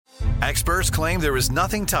Experts claim there is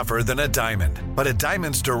nothing tougher than a diamond. But at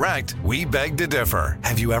Diamonds Direct, we beg to differ.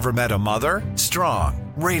 Have you ever met a mother?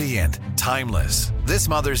 Strong, radiant, timeless. This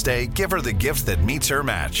Mother's Day, give her the gift that meets her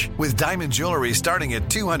match. With diamond jewelry starting at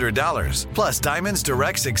 $200. Plus, Diamonds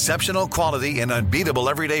Direct's exceptional quality and unbeatable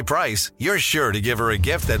everyday price, you're sure to give her a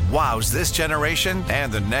gift that wows this generation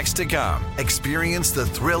and the next to come. Experience the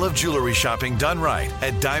thrill of jewelry shopping done right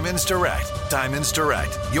at Diamonds Direct. Diamonds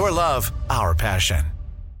Direct. Your love, our passion.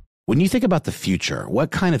 When you think about the future,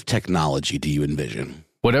 what kind of technology do you envision?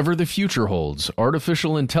 Whatever the future holds,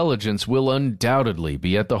 artificial intelligence will undoubtedly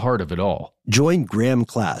be at the heart of it all. Join Graham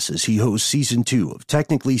Class as he hosts Season 2 of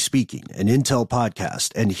Technically Speaking, an Intel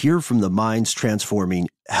podcast, and hear from the minds transforming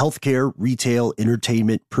healthcare, retail,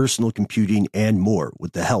 entertainment, personal computing, and more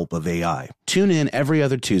with the help of AI. Tune in every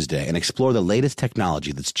other Tuesday and explore the latest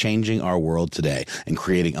technology that's changing our world today and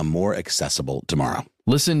creating a more accessible tomorrow.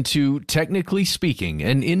 Listen to Technically Speaking,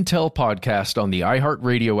 an Intel podcast on the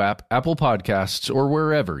iHeartRadio app, Apple Podcasts, or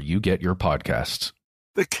wherever you get your podcasts.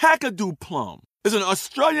 The Kakadu plum is an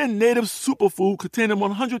Australian native superfood containing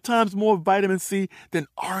 100 times more vitamin C than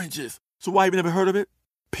oranges. So why have you never heard of it?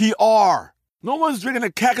 PR. No one's drinking a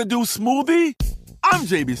Kakadu smoothie? I'm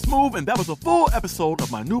JB Smoove, and that was a full episode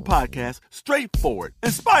of my new podcast, Straightforward,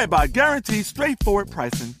 inspired by guaranteed straightforward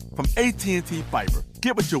pricing from AT&T Fiber.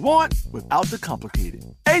 Get what you want without the complicated.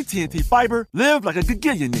 AT&T Fiber, live like a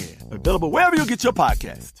gigillionaire. Available wherever you get your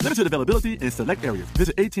podcasts. Limited availability in select areas.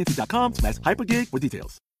 Visit AT&T.com/hypergig for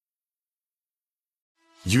details.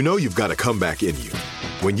 You know you've got a comeback in you.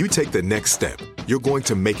 When you take the next step, you're going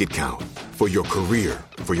to make it count. For your career,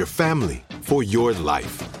 for your family, for your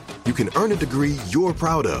life. You can earn a degree you're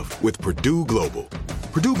proud of with Purdue Global.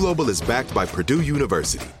 Purdue Global is backed by Purdue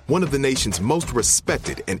University, one of the nation's most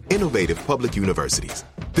respected and innovative public universities.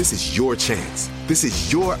 This is your chance. This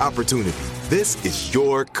is your opportunity. This is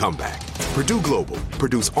your comeback. Purdue Global,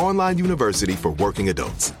 Purdue's online university for working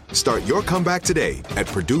adults. Start your comeback today at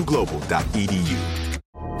purdueglobal.edu.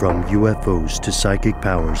 From UFOs to psychic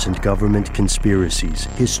powers and government conspiracies,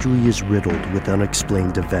 history is riddled with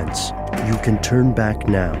unexplained events. You can turn back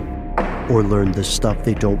now or learn the stuff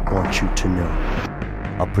they don't want you to know.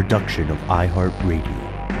 A production of iHeartRadio.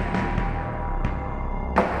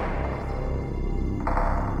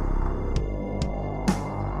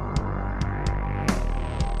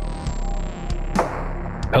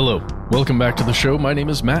 Hello, welcome back to the show. My name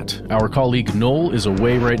is Matt. Our colleague Noel is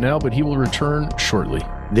away right now, but he will return shortly.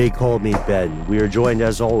 They call me Ben. We are joined,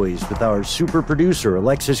 as always, with our super producer,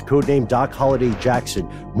 Alexis, codename Doc Holliday Jackson.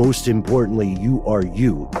 Most importantly, you are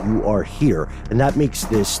you. You are here. And that makes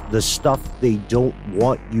this the stuff they don't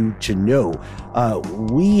want you to know.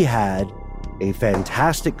 We had a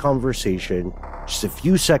fantastic conversation just a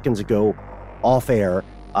few seconds ago off air,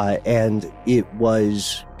 and it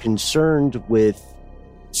was concerned with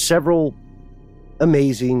several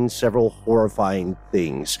amazing, several horrifying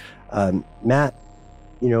things. Matt,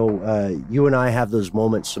 you know, you and I have those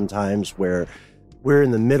moments sometimes where we're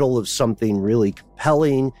in the middle of something really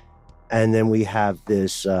compelling, and then we have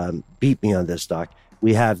this, beat me on this, Doc,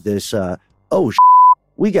 we have this,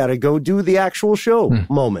 we got to go do the actual show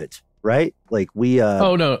moment, right? Like we...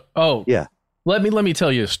 oh, no. Oh, yeah. Let me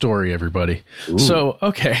tell you a story, everybody. Ooh. So,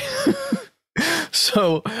 okay.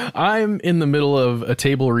 So I'm in the middle of a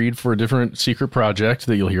table read for a different secret project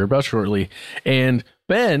that you'll hear about shortly. And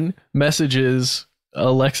Ben messages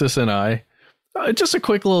Alexis and I, just a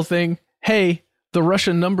quick little thing. Hey, the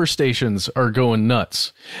Russian number stations are going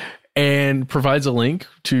nuts, and provides a link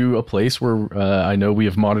to a place where I know we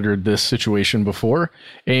have monitored this situation before.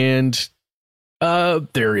 And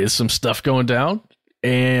there is some stuff going down,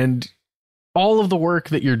 and all of the work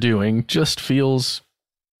that you're doing just feels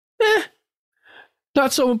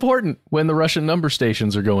not so important when the Russian number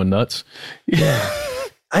stations are going nuts. Yeah.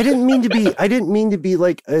 I didn't mean to be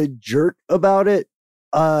like a jerk about it.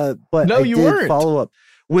 But no, I did follow up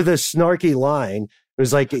with a snarky line. It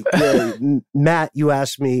was like, Matt, you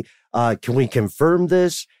asked me, can we confirm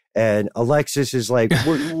this? And Alexis is like,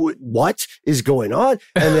 what is going on?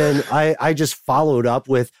 And then I just followed up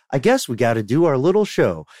with, I guess we got to do our little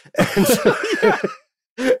show. And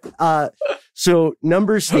so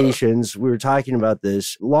number stations, we were talking about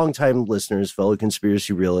this, longtime listeners, fellow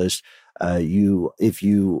conspiracy realists. If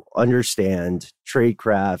you understand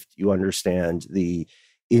tradecraft, you understand the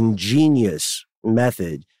ingenious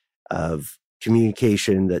method of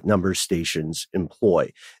communication that number stations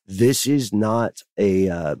employ. This is not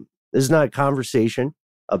a conversation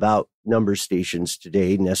about number stations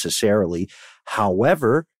today necessarily.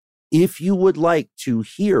 However, if you would like to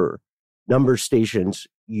hear number stations,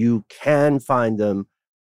 you can find them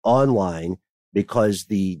online because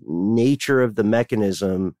the nature of the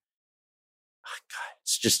mechanism,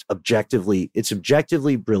 it's just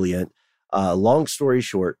objectively brilliant. Long story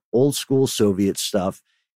short, old school Soviet stuff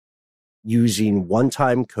using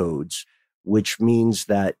one-time codes, which means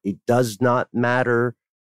that it does not matter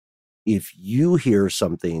if you hear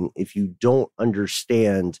something, if you don't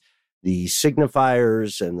understand the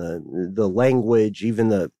signifiers and the language, even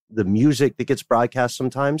the music that gets broadcast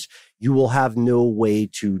sometimes, you will have no way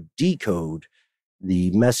to decode the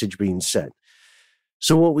message being sent.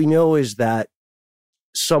 So what we know is that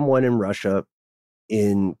someone in Russia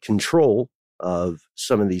in control of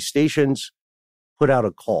some of these stations put out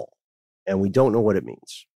a call, and we don't know what it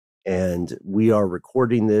means. And we are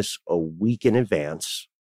recording this a week in advance,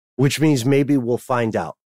 which means maybe we'll find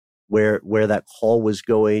out where that call was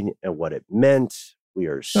going and what it meant. We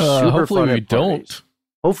are super hopefully fun we at parties. don't.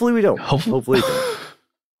 Hopefully we don't. Hopefully we don't.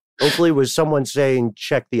 Hopefully it was someone saying,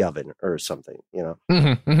 check the oven or something, you know?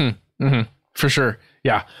 Mm-hmm, mm-hmm, mm-hmm. For sure.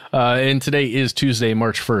 Yeah. And today is Tuesday,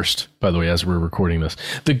 March 1st, by the way, as we're recording this.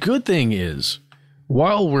 The good thing is,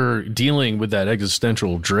 while we're dealing with that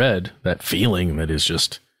existential dread, that feeling that is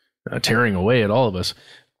just tearing away at all of us,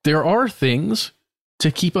 there are things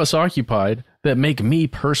to keep us occupied that make me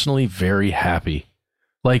personally very happy.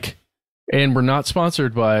 Like, and we're not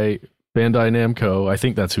sponsored by Bandai Namco. I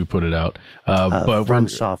think that's who put it out. But From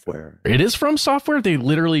Software. It is From Software. They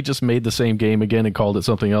literally just made the same game again and called it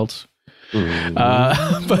something else.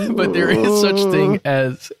 But there is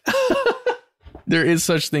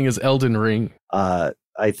such thing as Elden Ring. I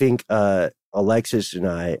think Alexis and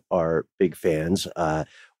I are big fans.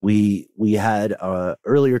 We had an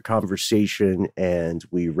earlier conversation and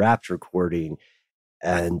we wrapped recording.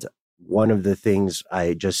 And one of the things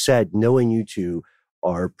I just said, knowing you two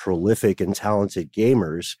are prolific and talented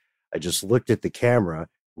gamers, I just looked at the camera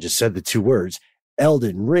and just said the two words,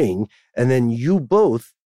 Elden Ring. And then you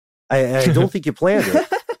both, I don't think you planned it,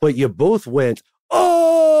 but you both went,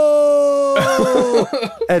 oh,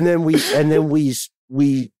 and then we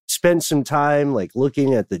spent some time like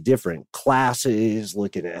looking at the different classes,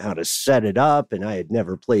 looking at how to set it up. And I had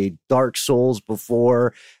never played Dark Souls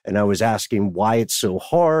before. And I was asking why it's so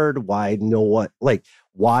hard, why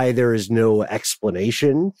there is no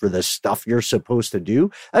explanation for the stuff you're supposed to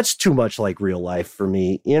do. That's too much like real life for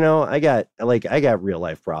me. You know, I got real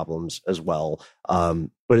life problems as well.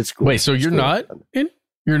 But it's cool. Wait, so you're not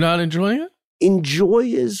enjoying it? Enjoy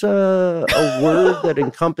is a word that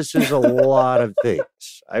encompasses a lot of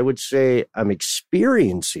things. I would say I'm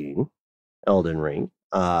experiencing Elden Ring.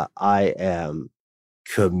 I am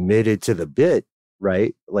committed to the bit,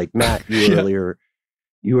 right? Like Matt,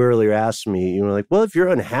 you earlier asked me, you were like, well, if you're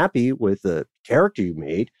unhappy with the character you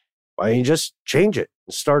made, why don't you just change it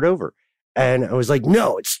and start over? And I was like,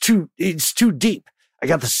 no, it's too deep. I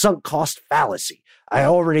got the sunk cost fallacy. I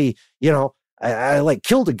already, I like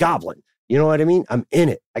killed a goblin. You know what I mean? I'm in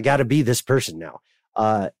it. I got to be this person now.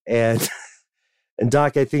 And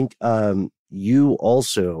Doc, I think you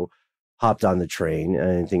also hopped on the train,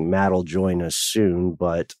 and I think Matt will join us soon.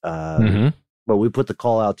 But we put the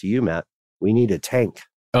call out to you, Matt. We need a tank.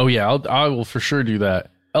 Oh yeah, I will for sure do that.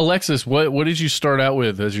 Alexis, what did you start out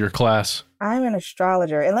with as your class? I'm an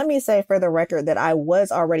astrologer. And let me say for the record that I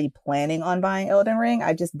was already planning on buying Elden Ring.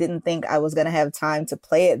 I just didn't think I was going to have time to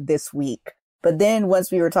play it this week. But then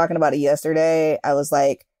once we were talking about it yesterday, I was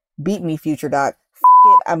like, beat me, future Doc.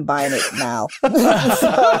 It, I'm buying it now. So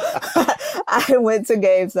I went to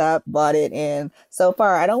GameStop, bought it, and so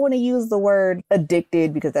far, I don't want to use the word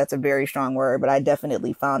addicted because that's a very strong word, but I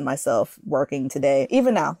definitely found myself working today.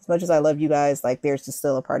 Even now, as much as I love you guys, like there's just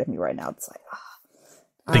still a part of me right now. It's like,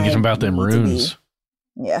 thinking about them runes.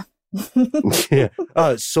 Yeah. Yeah.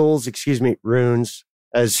 Souls, runes,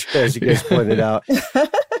 as you guys pointed out.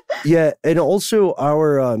 Yeah, and also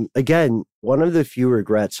our again, one of the few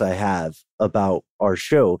regrets I have about our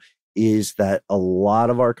show is that a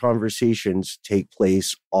lot of our conversations take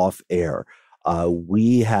place off air.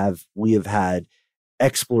 We have had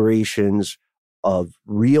explorations of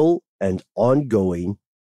real and ongoing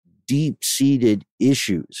deep-seated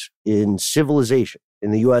issues in civilization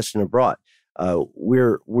in the US and abroad.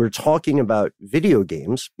 We're talking about video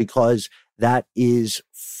games because that is,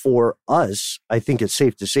 for us, I think it's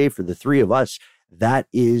safe to say for the three of us, that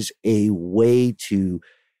is a way to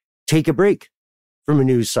take a break from a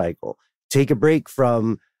news cycle, take a break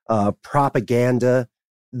from propaganda,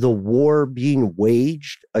 the war being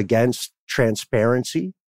waged against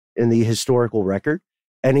transparency in the historical record.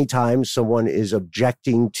 Anytime someone is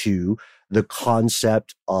objecting to the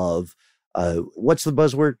concept of, what's the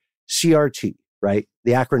buzzword? CRT, right?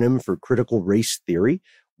 The acronym for critical race theory.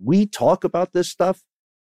 We talk about this stuff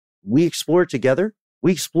we explore it together.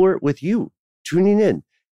 We explore it with you tuning in.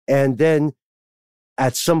 And then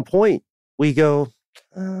at some point we go,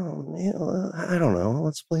 oh, man, I don't know.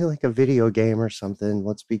 Let's play like a video game or something.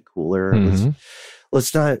 Let's be cooler.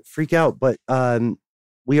 Let's not freak out. But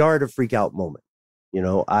we are at a freak out moment. You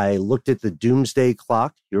know, I looked at the doomsday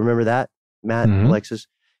clock. You remember that, Matt, Alexis?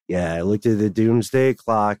 Yeah, I looked at the doomsday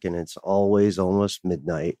clock and it's always almost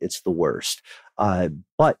midnight. It's the worst.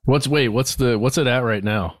 But what's it at right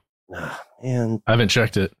now? Man, I haven't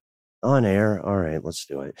checked it. On air. All right, let's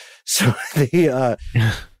do it. So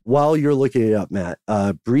while you're looking it up, Matt,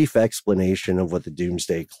 a brief explanation of what the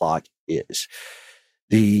doomsday clock is.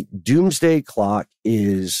 The doomsday clock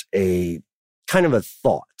is a kind of a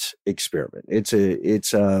thought experiment. It's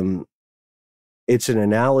an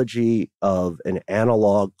analogy of an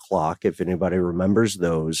analog clock, if anybody remembers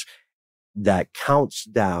those, that counts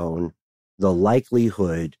down the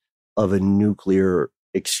likelihood of a nuclear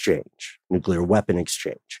weapon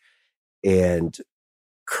exchange. And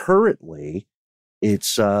currently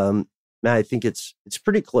it's, Matt, I think it's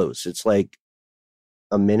pretty close. It's like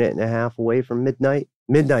a minute and a half away from midnight.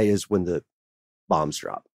 Midnight is when the bombs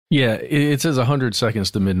drop. Yeah, it says 100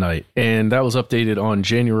 seconds to midnight. And that was updated on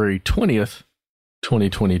January 20th,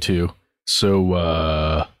 2022.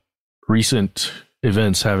 So recent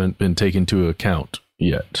events haven't been taken into account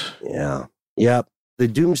yet. Yeah. Yep. The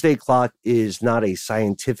doomsday clock is not a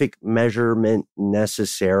scientific measurement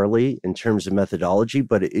necessarily in terms of methodology,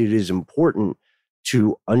 but it is important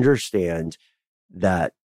to understand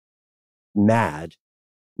that MAD,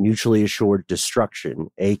 mutually assured destruction,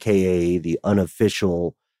 aka the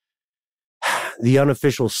unofficial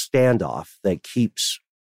standoff that keeps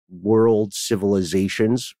world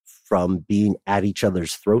civilizations from being at each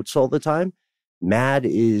other's throats all the time, MAD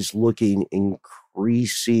is looking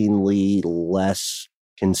increasingly less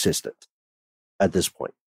consistent at this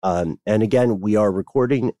point. And again, we are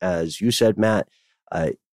recording, as you said, Matt,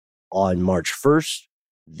 on March 1st.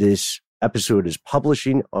 This episode is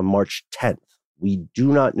publishing on March 10th. We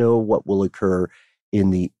do not know what will occur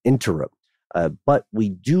in the interim, but we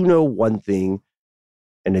do know one thing,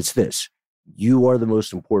 and it's this. You are the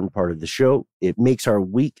most important part of the show. It makes our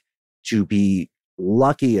week to be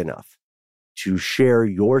lucky enough to share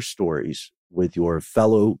your stories with your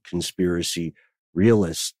fellow conspiracy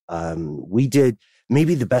realists. We did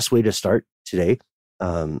maybe the best way to start today.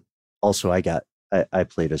 Also, I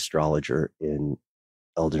played astrologer in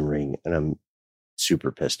Elden Ring, and I'm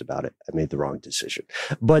super pissed about it. I made the wrong decision.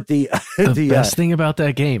 But the best thing about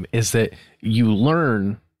that game is that you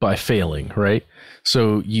learn by failing, right?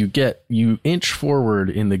 So you inch forward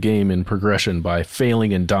in the game in progression by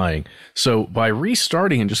failing and dying. So by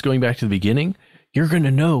restarting and just going back to the beginning, you're going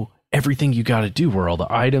to know everything you got to do, where all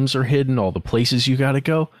the items are hidden, all the places you got to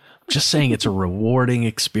go. I'm just saying it's a rewarding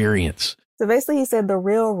experience. So basically he said the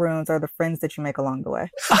real runes are the friends that you make along the way.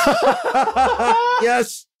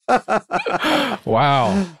 Yes.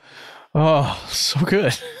 Wow. Oh, so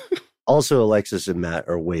good. Also, Alexis and Matt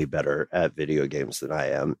are way better at video games than I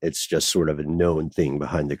am. It's just sort of a known thing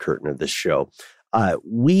behind the curtain of this show.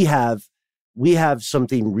 We have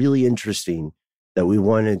something really interesting that we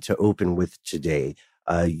wanted to open with today.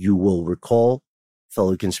 You will recall,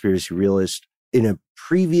 fellow conspiracy realist, in a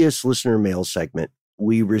previous listener mail segment,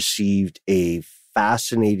 we received a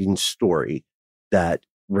fascinating story that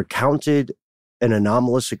recounted an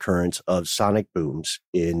anomalous occurrence of sonic booms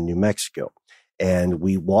in New Mexico. And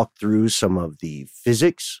we walked through some of the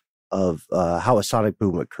physics of how a sonic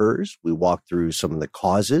boom occurs. We walked through some of the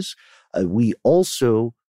causes. We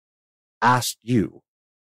also asked you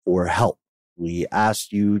for help. We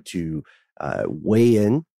asked you to weigh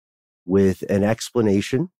in with an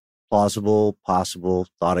explanation, plausible, possible,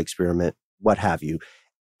 thought experiment, what have you.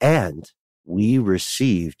 And we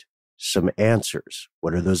received some answers.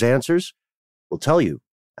 What are those answers? We'll tell you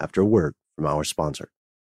after a word from our sponsor.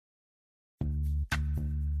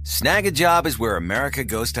 Snag a Job is where America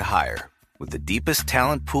goes to hire, with the deepest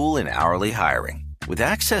talent pool in hourly hiring. With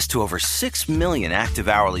access to over 6 million active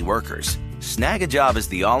hourly workers, Snag a Job is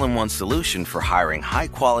the all-in-one solution for hiring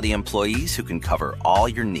high-quality employees who can cover all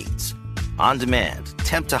your needs. On demand,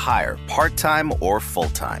 temp to hire, part-time or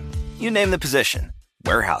full-time. You name the position.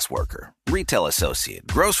 Warehouse worker, retail associate,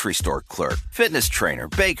 grocery store clerk, fitness trainer,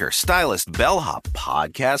 baker, stylist, bellhop,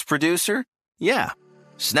 podcast producer. Yeah,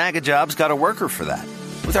 Snag a Job's got a worker for that.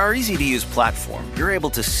 With our easy-to-use platform, you're able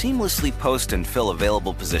to seamlessly post and fill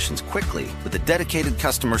available positions quickly with a dedicated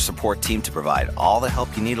customer support team to provide all the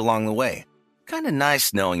help you need along the way. Kind of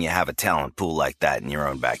nice knowing you have a talent pool like that in your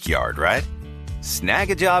own backyard, right? Snag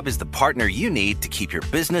a Job is the partner you need to keep your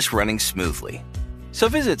business running smoothly. So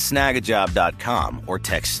visit snagajob.com or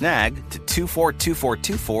text snag to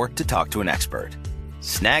 242424 to talk to an expert.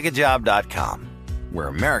 Snagajob.com, where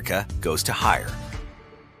America goes to hire.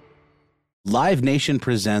 Live Nation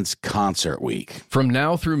presents Concert Week. From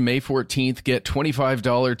now through May 14th, get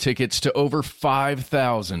 $25 tickets to over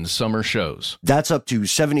 5,000 summer shows. That's up to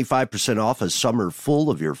 75% off a summer full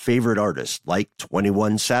of your favorite artists, like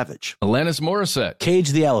 21 Savage, Alanis Morissette, Cage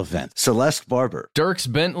the Elephant, Celeste Barber,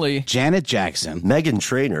 Dierks Bentley, Janet Jackson, Meghan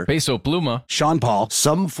Trainor, Peso Pluma, Sean Paul,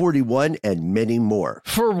 Sum 41, and many more.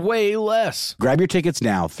 for way less. Grab your tickets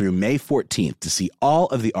now through May 14th to see all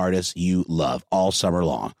of the artists you love all summer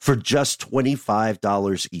long. For just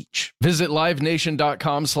 $25 each. Visit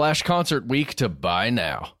livenation.com/concert week to buy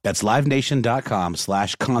now. That's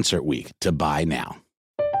livenation.com/concert week to buy now.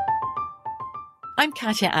 I'm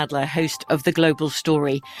Katya Adler, host of The Global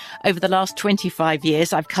Story. Over the last 25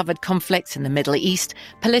 years, I've covered conflicts in the Middle East,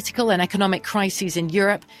 political and economic crises in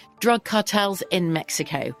Europe, drug cartels in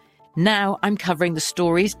Mexico. Now I'm covering the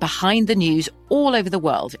stories behind the news all over the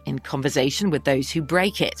world in conversation with those who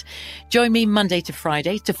break it. Join me Monday to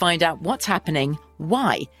Friday to find out what's happening,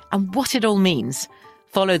 why, and what it all means.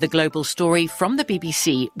 Follow The Global Story from the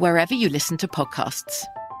BBC wherever you listen to podcasts.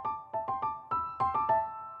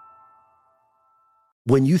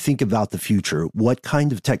 When you think about the future, what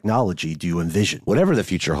kind of technology do you envision? Whatever the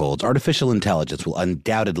future holds, artificial intelligence will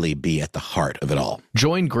undoubtedly be at the heart of it all.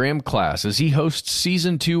 Join Graham Class as he hosts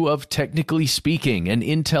Season 2 of Technically Speaking, an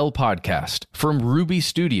Intel podcast from Ruby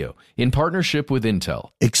Studio in partnership with Intel.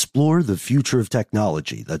 Explore the future of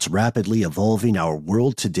technology that's rapidly evolving our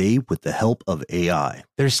world today with the help of AI.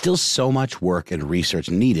 There's still so much work and research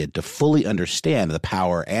needed to fully understand the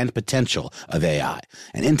power and potential of AI,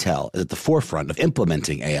 and Intel is at the forefront of implementing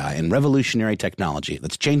AI and revolutionary technology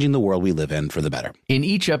that's changing the world we live in for the better. In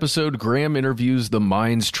each episode, Graham interviews the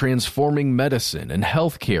minds transforming medicine and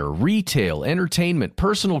healthcare, retail, entertainment,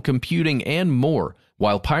 personal computing, and more,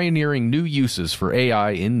 while pioneering new uses for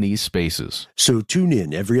AI in these spaces. So tune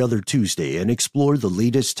in every other Tuesday and explore the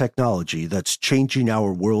latest technology that's changing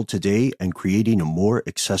our world today and creating a more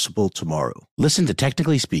accessible tomorrow. Listen to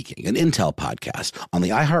Technically Speaking, an Intel podcast on the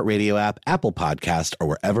iHeartRadio app, Apple Podcast, or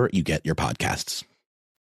wherever you get your podcasts.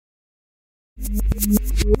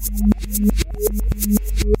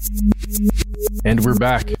 And we're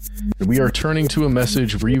back. We are turning to a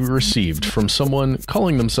message we received from someone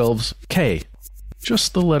calling themselves K.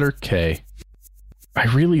 Just the letter K. I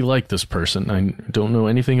really like this person. I don't know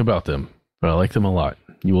anything about them, but I like them a lot.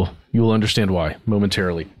 You will understand why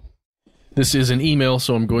momentarily. This is an email,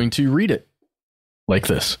 so I'm going to read it like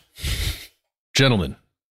this. Gentlemen,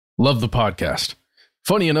 love the podcast.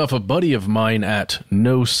 Funny enough, a buddy of mine at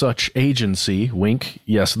No Such Agency, wink,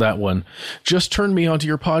 yes, that one, just turned me onto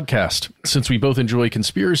your podcast, since we both enjoy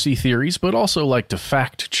conspiracy theories, but also like to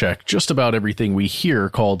fact-check just about everything we hear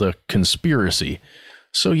called a conspiracy.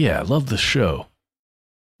 So yeah, love the show.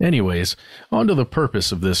 Anyways, on to the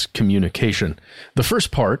purpose of this communication. The first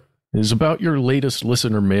part is about your latest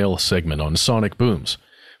listener mail segment on sonic booms.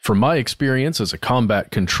 From my experience as a combat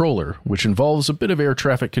controller, which involves a bit of air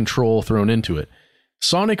traffic control thrown into it,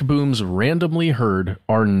 sonic booms randomly heard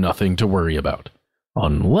are nothing to worry about,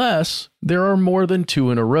 unless there are more than two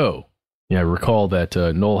in a row. Yeah, I recall that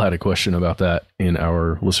Noel had a question about that in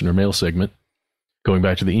our listener mail segment. Going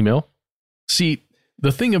back to the email. See,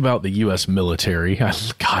 the thing about the U.S. military,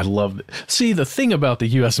 God, love it. See, the thing about the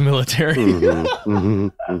U.S. military.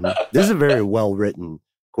 This is a very well-written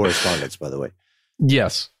correspondence, by the way.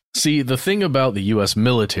 Yes. See, the thing about the U.S.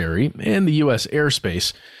 military and the U.S.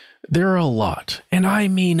 airspace, there are a lot, and I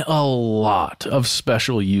mean a lot, of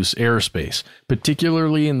special use airspace,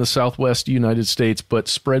 particularly in the Southwest United States, but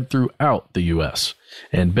spread throughout the U.S.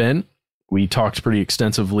 And Ben, we talked pretty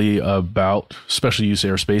extensively about special use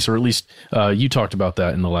airspace, or at least you talked about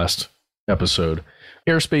that in the last episode.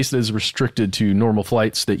 Airspace that is restricted to normal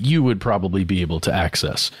flights that you would probably be able to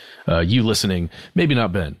access. You listening, maybe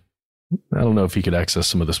not Ben. I don't know if you could access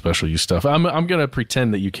some of the special use stuff. I'm going to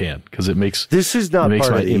pretend that you can, because it makes... This is not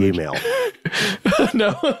part of the email.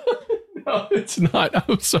 No, it's not.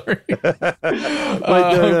 I'm sorry.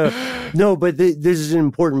 No, but this is an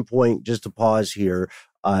important point, just to pause here.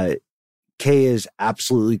 Kay is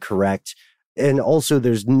absolutely correct. And also,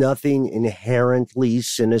 there's nothing inherently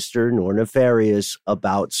sinister nor nefarious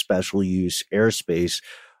about special use airspace.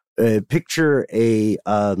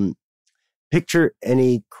 Picture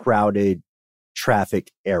any crowded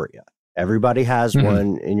traffic area. Everybody has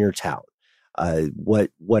one in your town.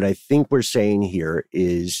 What I think we're saying here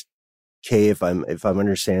is, Kay, if I'm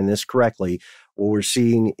understanding this correctly, what we're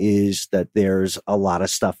seeing is that there's a lot of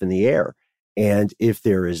stuff in the air. And if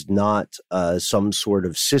there is not some sort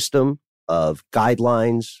of system of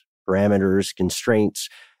guidelines, parameters, constraints,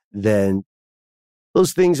 then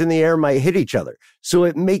those things in the air might hit each other. So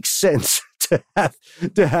it makes sense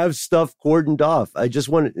to have stuff cordoned off. I just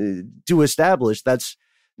want to establish that's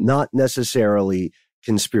not necessarily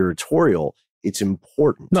conspiratorial. It's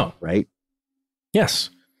important. No. Right? Yes.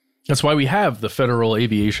 That's why we have the Federal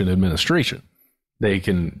Aviation Administration. They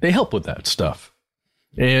help with that stuff.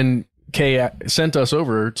 And Kay sent us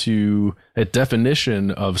over to a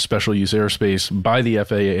definition of special use airspace by the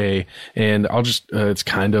FAA, and I'll just, it's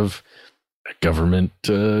kind of a government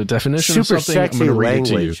definition Super of something. sexy I'm going to read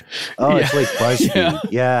language. it to you. Oh, it's like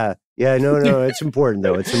BuzzFeed. Yeah. No, it's important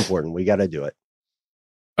though. It's important. We got to do it.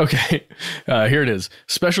 Okay, here it is.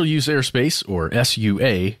 Special use airspace, or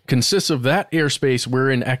SUA, consists of that airspace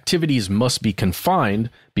wherein activities must be confined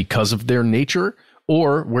because of their nature,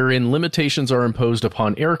 or wherein limitations are imposed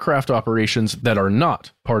upon aircraft operations that are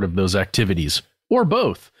not part of those activities, or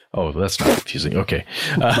both. Oh, that's not confusing. Okay.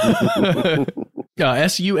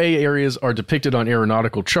 SUA areas are depicted on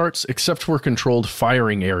aeronautical charts, except for controlled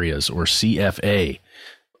firing areas, or CFA.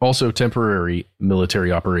 Also temporary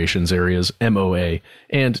military operations areas, MOA,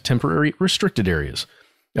 and temporary restricted areas.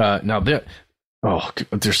 There's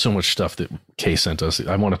so much stuff that Kay sent us.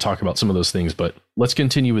 I want to talk about some of those things, but let's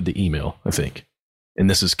continue with the email, I think. And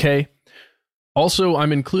this is Kay. Also,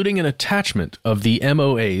 I'm including an attachment of the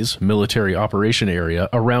MOA's military operation area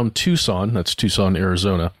around Tucson, that's Tucson,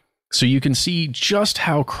 Arizona, so you can see just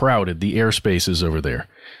how crowded the airspace is over there.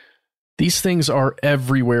 These things are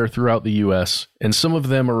everywhere throughout the U.S., and some of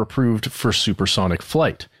them are approved for supersonic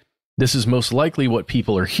flight. This is most likely what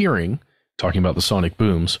people are hearing, talking about the sonic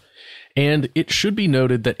booms, and it should be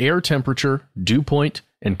noted that air temperature, dew point,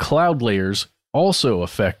 and cloud layers also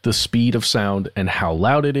affect the speed of sound and how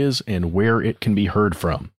loud it is and where it can be heard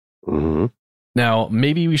from. Mm-hmm. Now,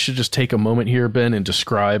 maybe we should just take a moment here, Ben, and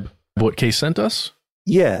describe what Kay sent us?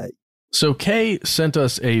 Yeah. So Kay sent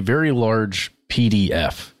us a very large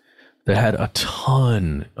PDF that had a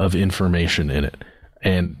ton of information in it.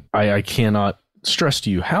 And I cannot stress to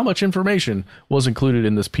you how much information was included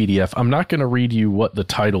in this PDF. I'm not going to read you what the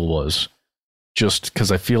title was, just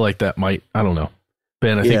because I feel like that might, I don't know.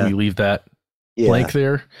 Ben, I think we leave that blank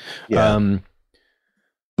there. Yeah.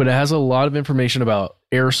 But it has a lot of information about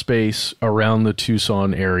airspace around the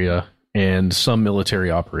Tucson area and some military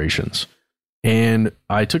operations. And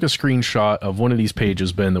I took a screenshot of one of these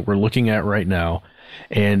pages, Ben, that we're looking at right now.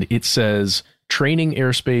 And it says training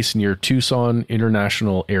airspace near Tucson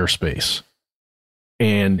International Airspace.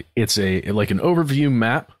 And it's like an overview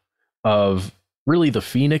map of really the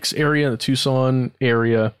Phoenix area, the Tucson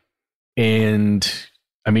area. And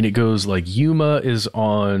I mean, it goes like Yuma is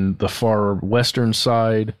on the far western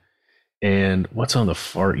side. And what's on the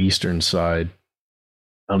far eastern side?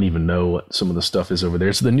 I don't even know what some of the stuff is over there.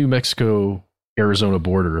 It's the New Mexico Arizona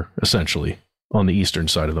border, essentially, on the eastern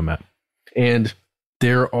side of the map. And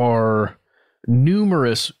there are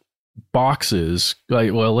numerous boxes,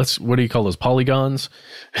 like, well, what do you call those? Polygons?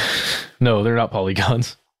 No, they're not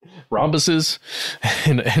polygons. Rhombuses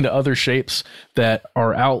and other shapes that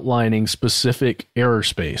are outlining specific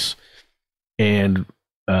airspace and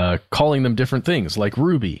calling them different things like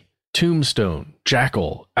Ruby, Tombstone,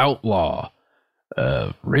 Jackal, Outlaw,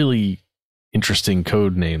 really interesting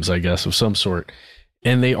code names, I guess, of some sort.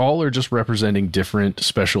 And they all are just representing different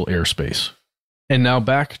special airspace. And now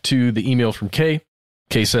back to the email from Kay.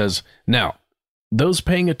 Kay says, now, those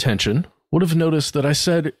paying attention would have noticed that I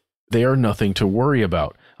said they are nothing to worry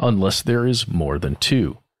about unless there is more than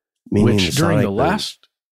two. Meaning which during the last...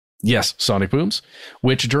 Yes, sonic booms.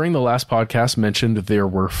 Which during the last podcast mentioned there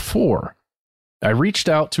were 4. I reached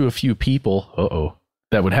out to a few people,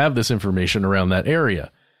 that would have this information around that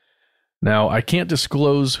area. Now, I can't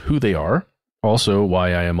disclose who they are, also why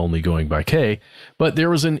I am only going by K, but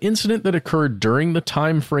there was an incident that occurred during the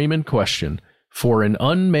time frame in question for an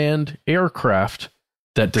unmanned aircraft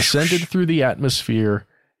that descended through the atmosphere.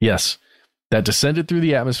 Yes, that descended through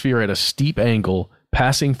the atmosphere at a steep angle,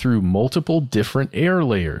 passing through multiple different air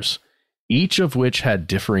layers, each of which had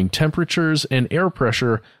differing temperatures and air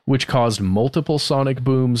pressure, which caused multiple sonic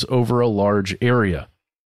booms over a large area.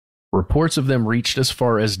 Reports of them reached as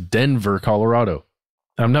far as Denver, Colorado.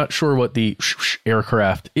 I'm not sure what the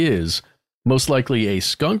aircraft is, most likely a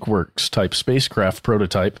Skunk Works type spacecraft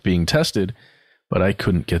prototype being tested, but I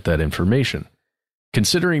couldn't get that information.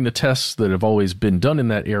 Considering the tests that have always been done in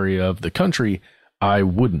that area of the country, I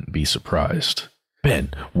wouldn't be surprised.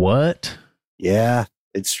 Ben, what? Yeah,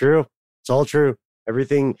 it's true. It's all true.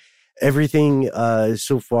 Everything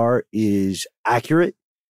so far is accurate.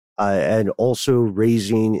 and also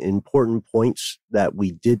raising important points that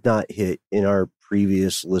we did not hit in our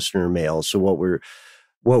previous listener mail. So what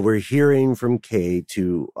we're hearing from Kay,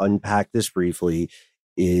 to unpack this briefly,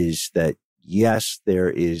 is that yes,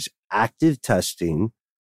 there's active testing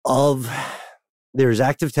of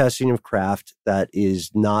craft that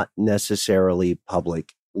is not necessarily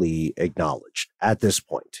publicly acknowledged at this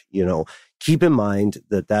point. Keep in mind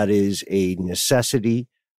that is a necessity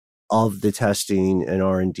of the testing and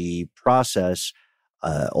R&D process.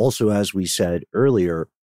 Also, as we said earlier,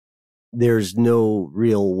 there's no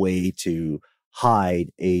real way to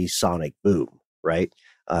hide a sonic boom, right?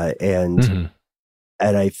 And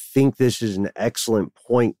I think this is an excellent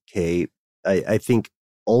point, Kay. I think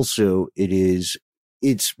also it's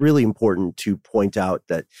really important to point out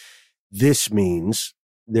that this means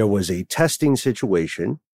there was a testing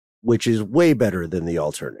situation, which is way better than the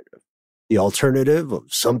alternative. The alternative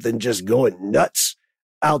of something just going nuts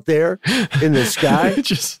out there in the sky,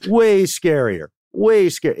 way scarier. Way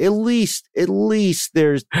scary. At least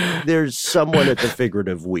there's someone at the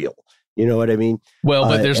figurative wheel. You know what I mean? Well,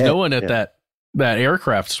 but there's no one at that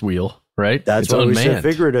aircraft's wheel, right? That's it's why unmanned. We said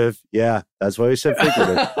figurative. Yeah, that's why we said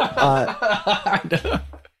figurative.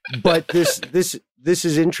 But this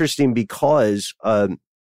is interesting because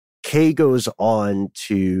Kay goes on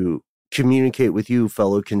to communicate with you,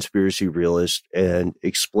 fellow conspiracy realist, and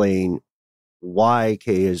explain why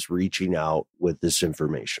Kay is reaching out with this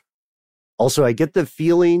information. Also, I get the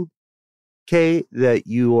feeling, Kay, that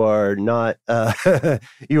you are not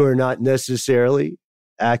necessarily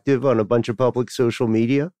active on a bunch of public social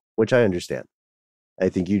media, which I understand. I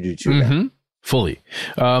think you do too. Mm-hmm. Fully.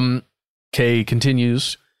 Kay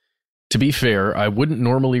continues, to be fair, I wouldn't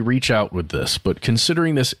normally reach out with this, but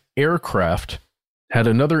considering this aircraft had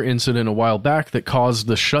another incident a while back that caused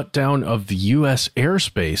the shutdown of the U.S.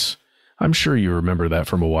 airspace, I'm sure you remember that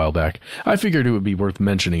from a while back, I figured it would be worth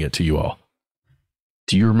mentioning it to you all.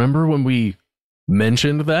 Do you remember when we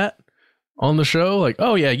mentioned that on the show? Like,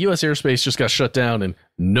 oh yeah, U.S. airspace just got shut down and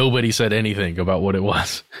nobody said anything about what it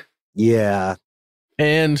was. Yeah.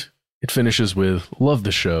 And it finishes with, love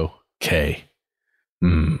the show, Kay.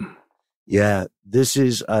 Yeah, this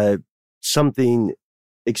is something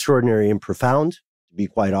extraordinary and profound, to be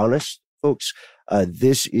quite honest, folks.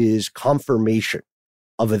 This is confirmation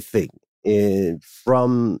of a thing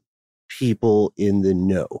from people in the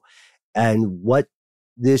know. And what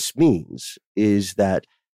this means is that,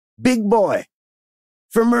 big boy,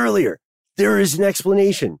 from earlier, there is an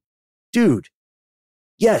explanation. Dude,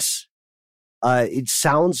 yes, it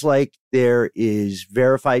sounds like there is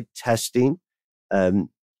verified testing,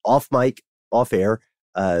 off mic, off air.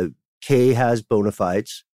 Kay has bona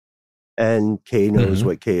fides, and Kay knows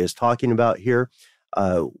what Kay is talking about here.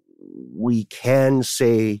 We can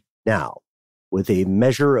say now, with a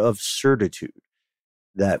measure of certitude,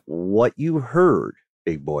 that what you heard,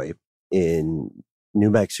 big boy, in New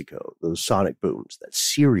Mexico, those sonic booms, that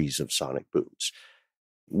series of sonic booms,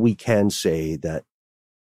 we can say that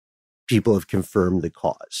people have confirmed the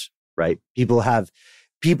cause, right? People have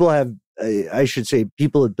built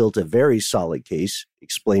a very solid case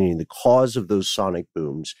explaining the cause of those sonic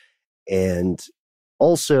booms. And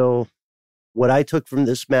also, what I took from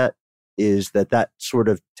this, Matt, is that sort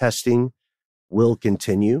of testing will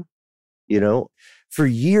continue. For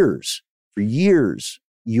years,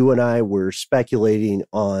 you and I were speculating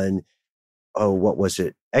on, what was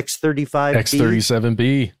it? X-35B?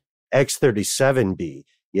 X-37B. X-37B.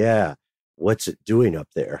 Yeah. What's it doing up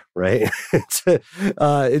there, right? It's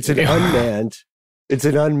an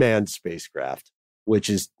unmanned spacecraft, which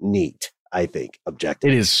is neat, I think,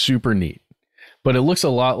 objectively. It is super neat, but it looks a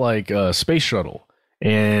lot like a space shuttle,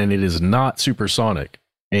 and it is not supersonic.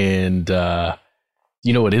 And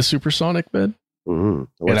it is supersonic, Ben?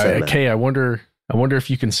 Kay, I wonder if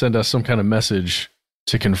you can send us some kind of message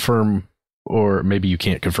to confirm, or maybe you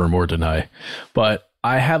can't confirm or deny, but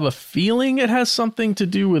I have a feeling it has something to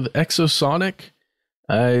do with exosonic.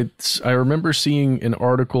 I remember seeing an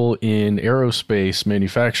article in Aerospace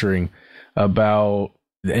Manufacturing about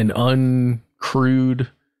an uncrewed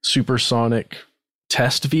supersonic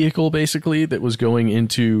test vehicle, basically, that was going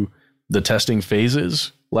into the testing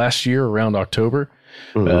phases last year around October.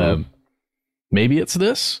 Maybe it's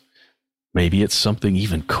this. Maybe it's something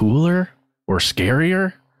even cooler or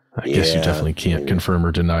scarier. I guess you definitely can't confirm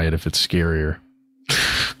or deny it if it's scarier.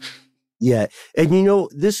 Yeah. And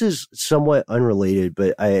this is somewhat unrelated,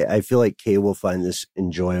 but I feel like Kay will find this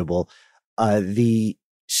enjoyable. The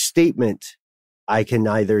statement, I can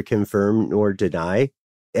neither confirm nor deny,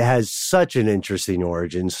 it has such an interesting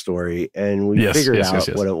origin story, and we figured out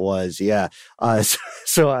what it was. Yeah.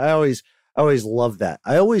 So I I always love that.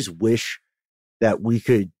 I always wish that we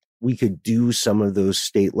could do some of those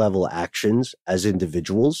state level actions as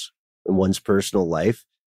individuals in one's personal life.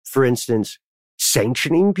 For instance,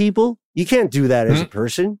 sanctioning people. You can't do that as a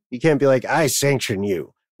person. You can't be like, I sanction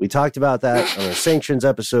you. We talked about that on a sanctions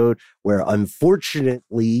episode where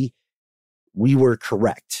unfortunately we were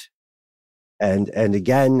correct. And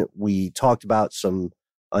again, we talked about some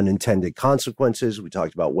unintended consequences. We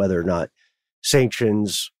talked about whether or not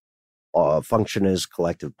sanctions function as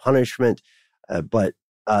collective punishment. But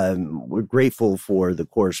we're grateful for the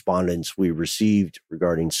correspondence we received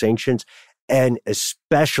regarding sanctions, and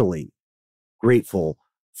especially grateful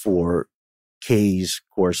for Kay's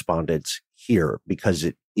correspondence here, because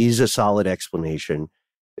it is a solid explanation.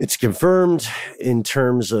 It's confirmed in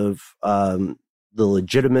terms of the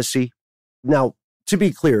legitimacy. Now, to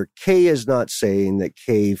be clear, Kay is not saying that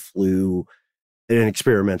Kay flew an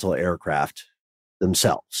experimental aircraft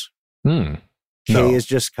themselves. Kay is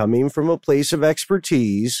just coming from a place of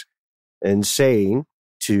expertise and saying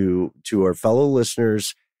to our fellow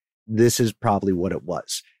listeners, this is probably what it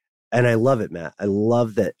was. And I love it, Matt. I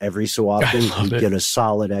love that every so often you get a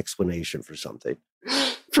solid explanation for something.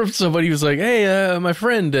 From somebody who's like, hey, my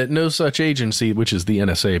friend at no such agency, which is the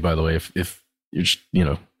NSA, by the way, if you're just,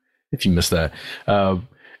 if you missed that,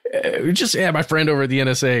 just, my friend over at the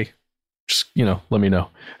NSA, just, let me know.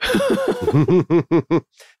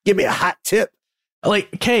 Give me a hot tip.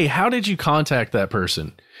 Like, Kay, how did you contact that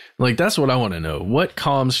person? Like, that's what I want to know. What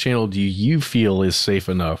comms channel do you feel is safe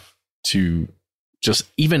enough to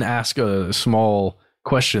just even ask a small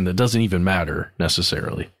question that doesn't even matter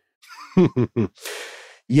necessarily?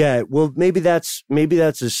 Yeah, well, maybe that's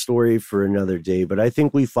a story for another day, but I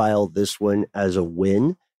think we filed this one as a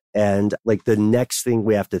win. And like the next thing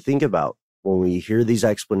we have to think about when we hear these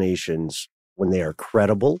explanations, when they are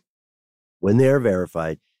credible, when they are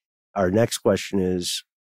verified, our next question is,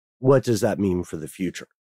 what does that mean for the future?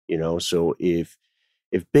 So if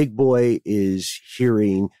Big Boy is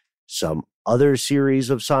hearing some other series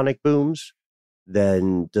of sonic booms,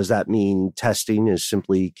 then does that mean testing is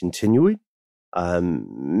simply continuing?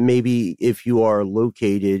 Maybe if you are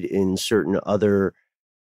located in certain other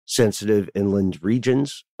sensitive inland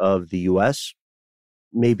regions of the U.S.,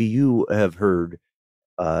 maybe you have heard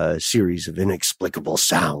a series of inexplicable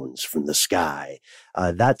sounds from the sky.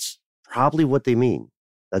 That's probably what they mean.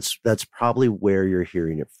 That's probably where you're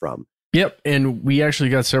hearing it from. Yep. And we actually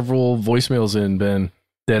got several voicemails in, Ben,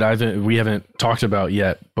 that we haven't talked about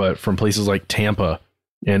yet, but from places like Tampa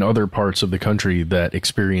and other parts of the country that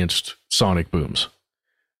experienced sonic booms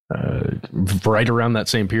right around that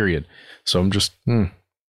same period. So I'm just, and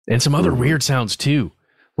some other weird sounds too,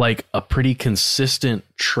 like a pretty consistent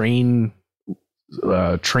train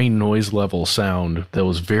noise level sound that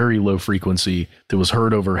was very low frequency that was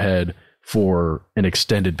heard overhead for an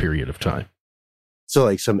extended period of time. So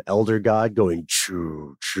like some elder god going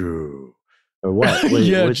choo choo or what?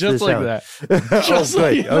 Yeah, just like that. Just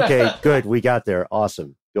good. Like that. Okay, good. We got there.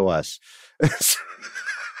 Awesome. Go us.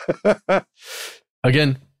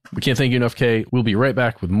 Again, we can't thank you enough, Kay. We'll be right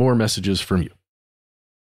back with more messages from you.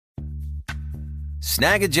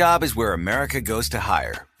 Snag a Job is where America goes to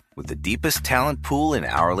hire, with the deepest talent pool in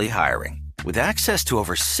hourly hiring. With access to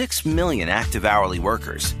over 6 million active hourly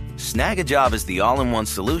workers, Snag a Job is the all-in-one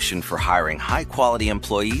solution for hiring high-quality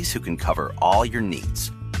employees who can cover all your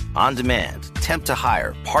needs. On demand, temp to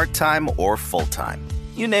hire, part-time or full-time.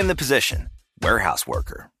 You name the position. Warehouse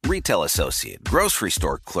worker, retail associate, grocery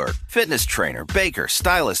store clerk, fitness trainer, baker,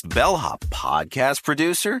 stylist, bellhop, podcast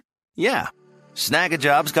producer. Yeah, Snag a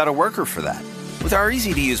Job's got a worker for that. With our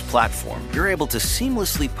easy-to-use platform, you're able to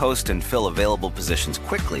seamlessly post and fill available positions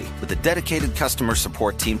quickly with a dedicated customer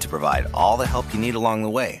support team to provide all the help you need along the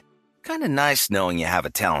way. Kind of nice knowing you have a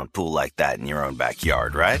talent pool like that in your own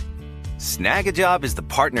backyard, right? Snag a Job is the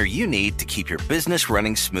partner you need to keep your business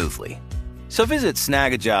running smoothly. So visit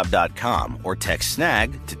snagajob.com or text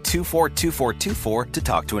snag to 242424 to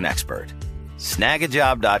talk to an expert.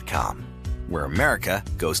 Snagajob.com, where America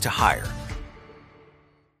goes to hire.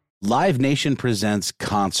 Live Nation presents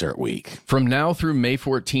Concert Week. From now through May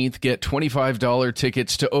 14th, get $25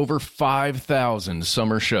 tickets to over 5,000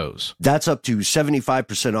 summer shows. That's up to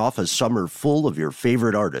 75% off a summer full of your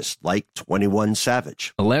favorite artists like 21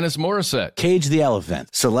 Savage, Alanis Morissette, Cage the Elephant,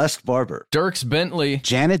 Celeste Barber, Dierks Bentley,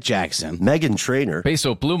 Janet Jackson, Meghan Trainor,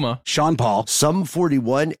 Peso Pluma, Sean Paul, Sum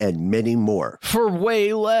 41, and many more. For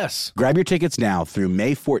way less. Grab your tickets now through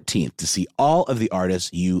May 14th to see all of the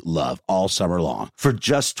artists you love all summer long for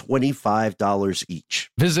just $25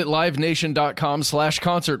 each. Visit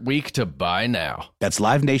livenation.com/concert week to buy now. That's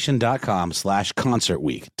livenation.com/concert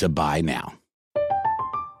week to buy now.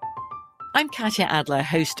 I'm Katya Adler,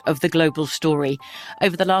 host of The Global Story.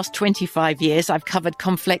 Over the last 25 years, I've covered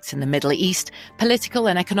conflicts in the Middle East, political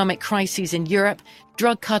and economic crises in Europe,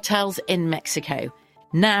 drug cartels in Mexico.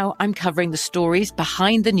 Now I'm covering the stories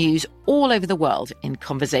behind the news all over the world in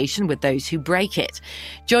conversation with those who break it.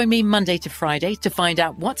 Join me Monday to Friday to find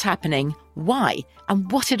out what's happening, why, and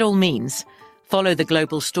what it all means. Follow The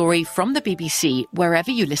Global Story from the BBC wherever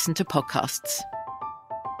you listen to podcasts.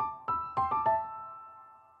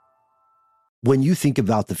 When you think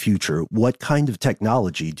about the future, what kind of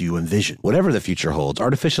technology do you envision? Whatever the future holds,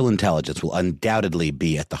 artificial intelligence will undoubtedly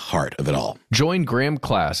be at the heart of it all. Join Graham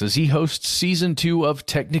Class as he hosts Season 2 of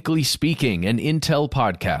Technically Speaking, an Intel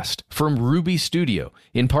podcast from Ruby Studio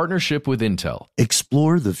in partnership with Intel.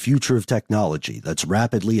 Explore the future of technology that's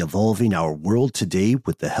rapidly evolving our world today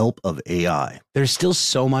with the help of AI. There's still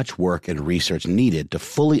so much work and research needed to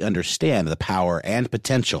fully understand the power and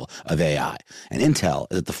potential of AI, and Intel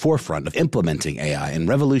is at the forefront of implementing AI and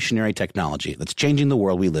revolutionary technology that's changing the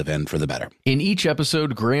world we live in for the better. In each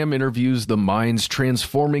episode, Graham interviews the minds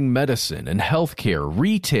transforming medicine and healthcare,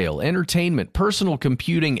 retail, entertainment, personal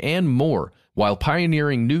computing, and more, while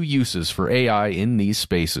pioneering new uses for AI in these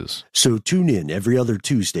spaces. So tune in every other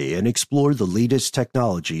Tuesday and explore the latest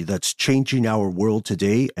technology that's changing our world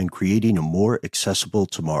today and creating a more accessible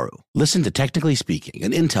tomorrow. Listen to Technically Speaking,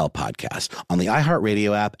 an Intel podcast on the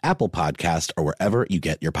iHeartRadio app, Apple Podcast, or wherever you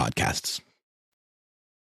get your podcasts.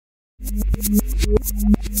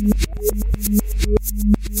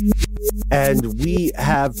 And we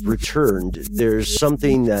have returned. There's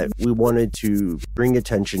something that we wanted to bring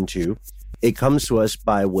attention to. It comes to us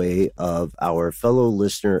by way of our fellow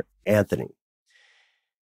listener, Anthony.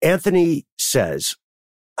 Anthony says,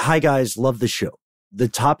 "Hi guys, love the show. The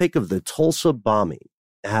topic of the Tulsa bombing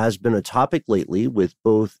has been a topic lately with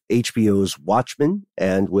both HBO's Watchmen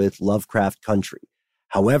and with Lovecraft Country.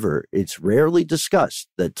 However, it's rarely discussed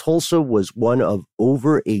that Tulsa was one of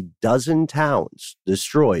over a dozen towns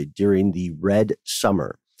destroyed during the Red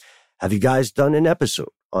Summer. Have you guys done an episode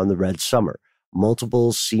on the Red Summer?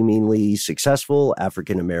 Multiple seemingly successful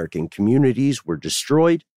African-American communities were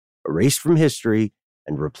destroyed, erased from history,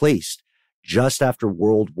 and replaced just after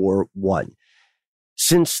World War I.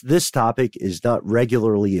 Since this topic is not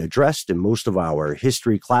regularly addressed in most of our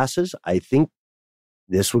history classes, I think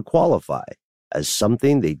this would qualify as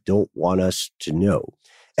something they don't want us to know."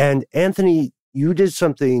 And Anthony, you did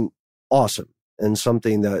something awesome and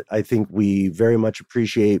something that I think we very much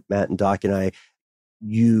appreciate, Matt and Doc and I.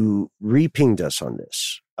 You re-pinged us on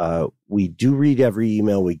this. We do read every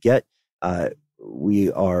email we get. We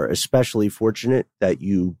are especially fortunate that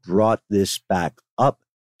you brought this back up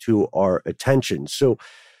to our attention. So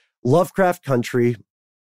Lovecraft Country,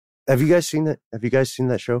 have you guys seen that? Have you guys seen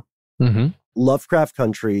that show? Mm-hmm. Lovecraft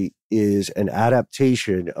Country is an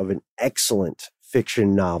adaptation of an excellent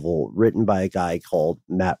fiction novel written by a guy called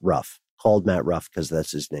Matt Ruff, because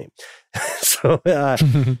that's his name. So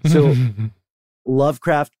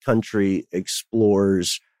Lovecraft Country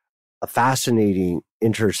explores a fascinating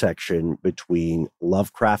intersection between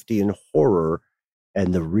Lovecraftian horror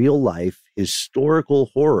and the real life historical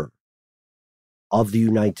horror of the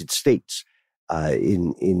United States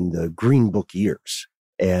in the Green Book years.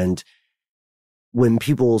 And when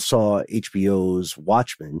people saw HBO's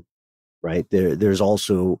Watchmen, right, there's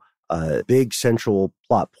also a big central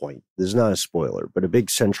plot point. This is not a spoiler, but a big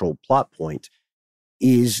central plot point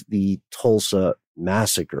is the Tulsa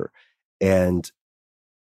massacre. And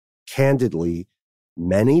candidly,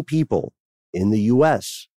 many people in the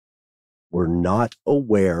U.S. were not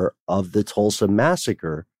aware of the Tulsa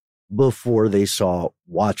massacre before they saw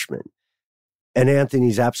Watchmen. And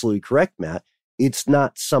Anthony's absolutely correct, Matt. It's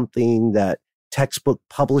not something that textbook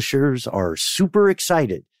publishers are super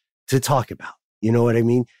excited to talk about. You know what I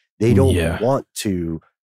mean? They don't want to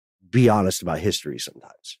be honest about history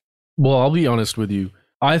sometimes. Well, I'll be honest with you.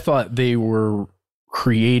 I thought they were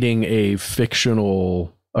creating a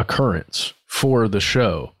fictional occurrence for the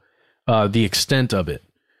show, the extent of it,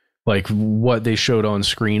 like what they showed on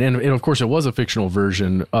screen. And of course, it was a fictional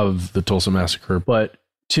version of the Tulsa Massacre. But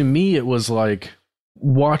to me, it was like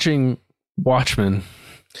watching Watchmen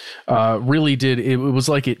really did. It was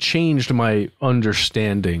like it changed my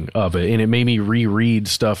understanding of it. And it made me reread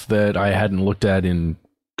stuff that I hadn't looked at in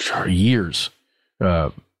years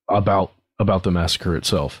about the massacre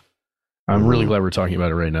itself. I'm really glad we're talking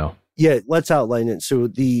about it right now. Yeah, let's outline it. So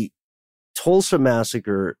the Tulsa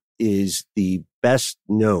Massacre is the best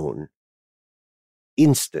known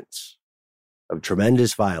instance of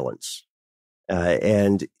tremendous violence.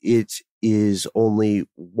 And it is only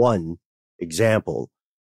one example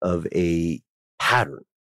of a pattern,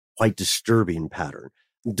 quite disturbing pattern,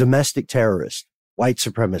 domestic terrorist, white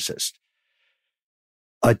supremacist,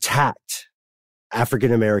 attacked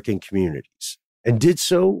African American communities and did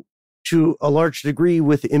so to a large degree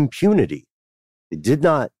with impunity. They did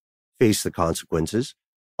not face the consequences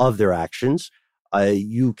of their actions.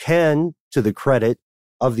 You can, to the credit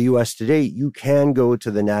of the U.S. today, you can go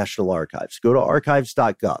to the National Archives. Go to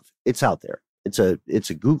archives.gov. It's out there. It's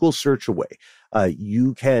a Google search away.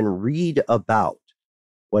 You can read about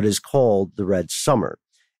what is called the Red Summer.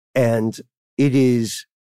 And it is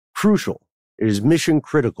crucial. It is mission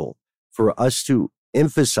critical for us to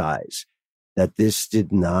emphasize that this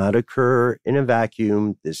did not occur in a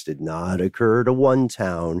vacuum. This did not occur to one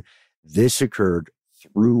town. This occurred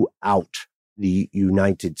throughout the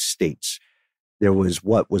United States. There was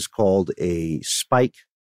what was called a spike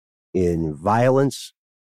in violence,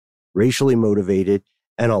 racially motivated,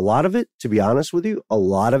 and a lot of it, to be honest with you, a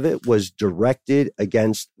lot of it was directed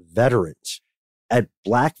against veterans, at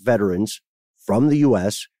Black veterans from the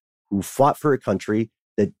U.S. who fought for a country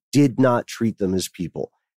that did not treat them as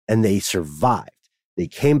people. And they survived. They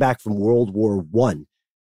came back from World War I.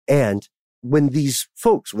 And when these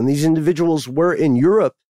individuals were in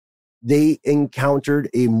Europe, they encountered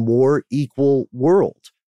a more equal world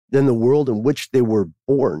than the world in which they were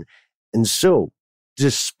born. And so,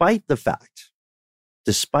 despite the fact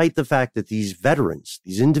that these veterans,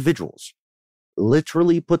 these individuals,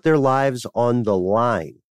 literally put their lives on the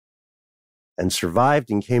line and survived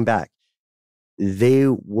and came back, they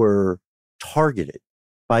were targeted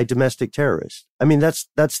by domestic terrorists. I mean, that's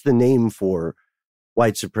the name for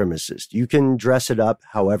white supremacists. You can dress it up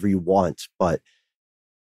however you want, but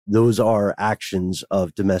those are actions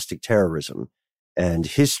of domestic terrorism. And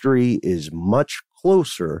history is much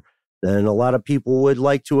closer than a lot of people would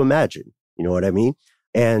like to imagine. You know what I mean?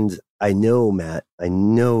 And I know, Matt, I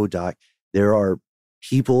know, Doc, there are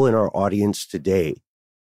people in our audience today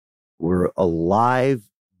who were alive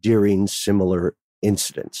during similar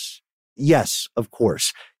incidents. Yes, of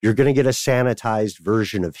course, you're going to get a sanitized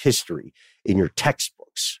version of history in your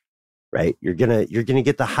textbooks, right? You're going to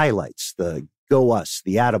get the highlights, the go us,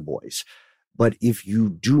 the attaboys. But if you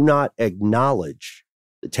do not acknowledge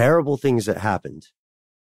the terrible things that happened,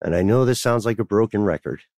 and I know this sounds like a broken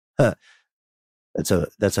record, that's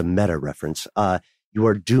a meta reference. You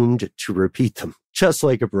are doomed to repeat them, just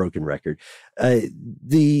like a broken record.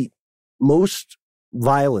 The most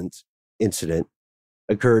violent incident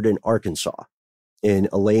occurred in Arkansas, in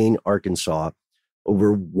Elaine, Arkansas.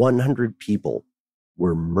 Over 100 people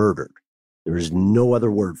were murdered. There is no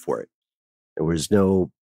other word for it. There was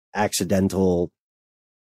no accidental,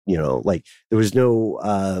 there was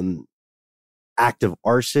no act of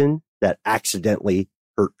arson that accidentally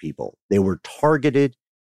hurt people. They were targeted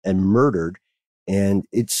and murdered. And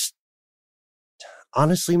it's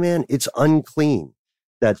honestly, man, it's unclean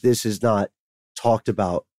that this is not talked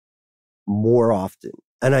about more often.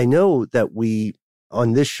 And I know that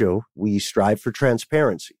on this show, we strive for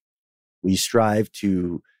transparency. We strive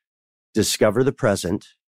to discover the present,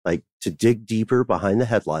 like to dig deeper behind the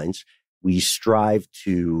headlines. We strive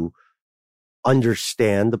to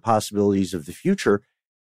understand the possibilities of the future.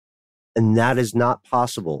 And that is not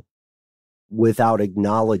possible without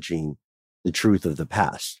acknowledging the truth of the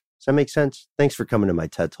past. Does that make sense? Thanks for coming to my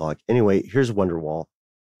TED Talk. Anyway, here's Wonderwall.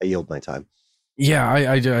 I yield my time. Yeah,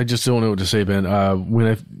 I just don't know what to say, Ben.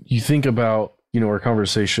 When you think about, our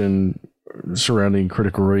conversation surrounding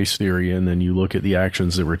critical race theory, and then you look at the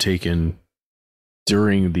actions that were taken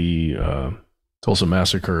during the Tulsa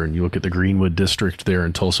massacre, and you look at the Greenwood district there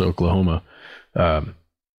in Tulsa, Oklahoma,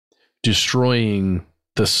 destroying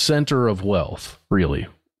the center of wealth, really.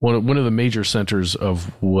 One of the major centers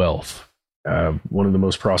of wealth, one of the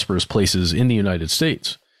most prosperous places in the United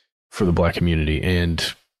States for the Black community.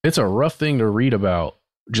 And it's a rough thing to read about,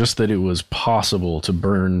 just that it was possible to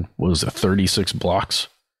burn, 36 blocks?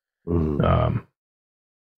 So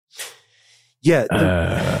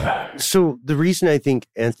the reason I think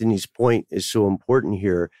Anthony's point is so important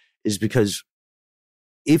here is because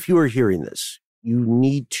if you are hearing this, you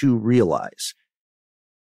need to realize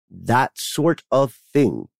that sort of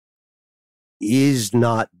thing is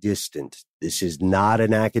not distant. This is not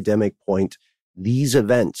an academic point. These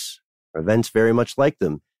events very much like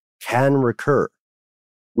them, can recur.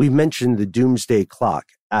 We mentioned the doomsday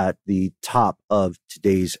clock at the top of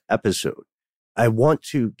today's episode. I want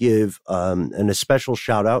to give a special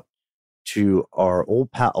shout out to our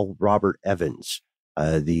old pal, Robert Evans,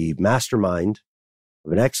 the mastermind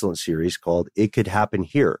of an excellent series called It Could Happen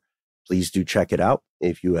Here. Please do check it out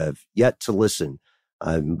if you have yet to listen.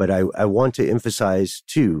 But I want to emphasize,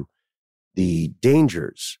 too, the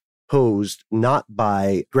dangers posed not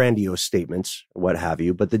by grandiose statements or what have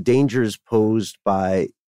you, but the dangers posed by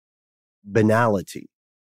banality,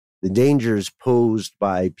 the dangers posed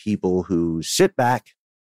by people who sit back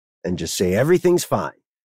and just say everything's fine,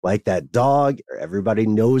 like that dog, or everybody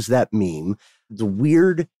knows that meme. The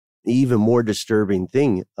weird, even more disturbing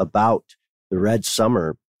thing about the Red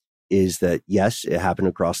Summer is that, yes, it happened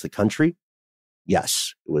across the country.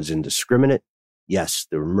 Yes, it was indiscriminate. Yes,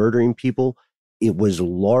 they were murdering people. It was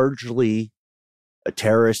largely a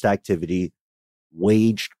terrorist activity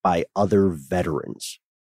waged by other veterans,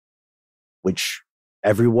 which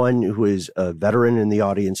everyone who is a veteran in the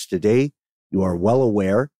audience today, you are well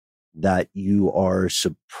aware that you are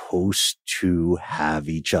supposed to have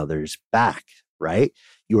each other's back, right?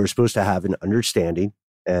 You are supposed to have an understanding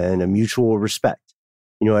and a mutual respect.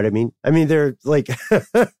 You know what I mean? I mean, there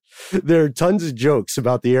are tons of jokes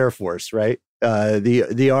about the Air Force, right?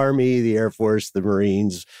 The Army, the Air Force, the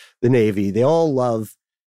Marines, the Navy, they all love,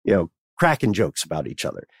 cracking jokes about each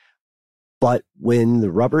other. But when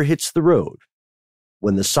the rubber hits the road,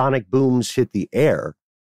 when the sonic booms hit the air,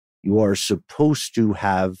 you are supposed to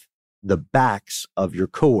have the backs of your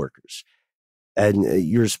coworkers. And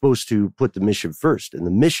you're supposed to put the mission first. And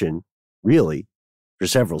the mission, really, for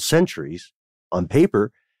several centuries, on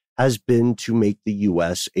paper, has been to make the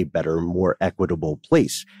U.S. a better, more equitable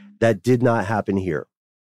place. That did not happen here.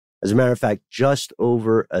 As a matter of fact, just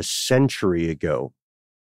over a century ago,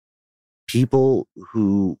 people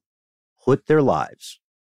who put their lives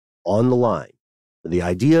on the line for the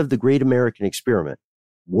idea of the great American experiment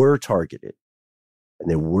were targeted. And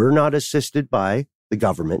they were not assisted by the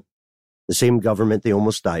government, the same government they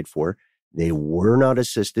almost died for. They were not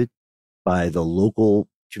assisted by the local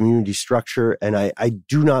community structure. And I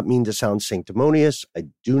do not mean to sound sanctimonious. I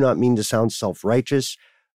do not mean to sound self-righteous,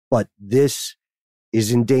 but this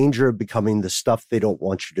is in danger of becoming the stuff they don't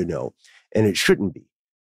want you to know. And it shouldn't be.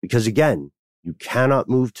 Because again, you cannot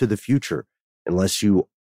move to the future unless you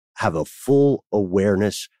have a full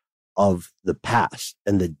awareness of the past.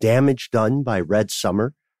 And the damage done by Red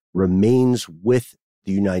Summer remains with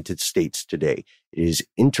the United States today. It is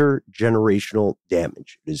intergenerational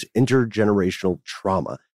damage. It is intergenerational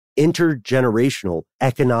trauma, intergenerational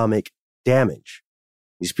economic damage.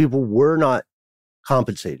 These people were not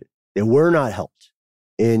compensated. They were not helped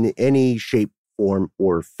in any shape, form,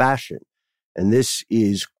 or fashion. And this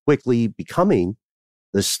is quickly becoming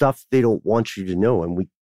the stuff they don't want you to know. And we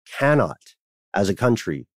cannot, as a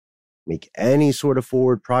country, make any sort of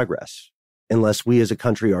forward progress unless we as a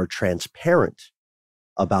country are transparent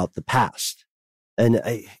about the past. And,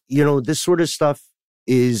 this sort of stuff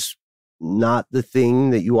is not the thing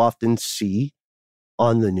that you often see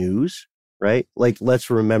on the news, right? Like, let's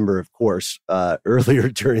remember, of course, earlier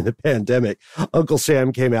during the pandemic, Uncle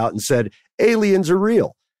Sam came out and said, aliens are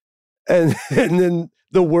real. And then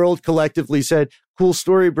the world collectively said, cool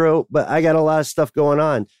story, bro, but I got a lot of stuff going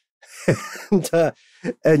on.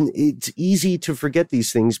 And it's easy to forget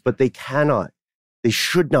these things, but they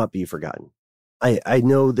should not be forgotten. I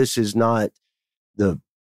know this is not the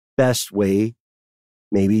best way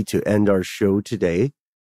maybe to end our show today.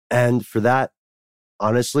 And for that,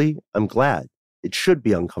 honestly, I'm glad. It should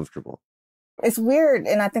be uncomfortable. It's weird.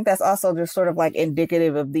 And I think that's also just sort of like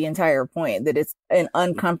indicative of the entire point, that it's an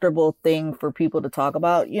uncomfortable thing for people to talk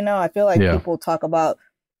about. I feel like people talk about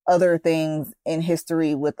other things in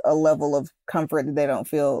history with a level of comfort that they don't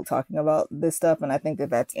feel talking about this stuff. And I think that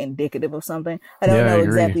that's indicative of something. I don't know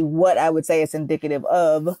exactly what I would say it's indicative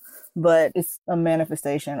of, but it's a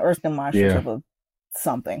manifestation or it's demonstrative of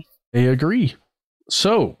something. I agree.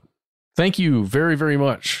 So thank you very, very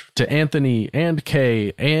much to Anthony and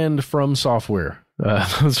Kay and From Software.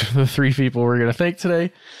 Those are the three people we're going to thank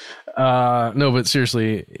today. No, but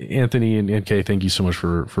seriously, Anthony and Kay, thank you so much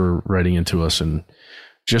for writing into us and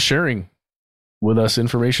just sharing with us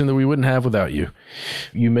information that we wouldn't have without you.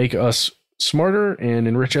 You make us smarter and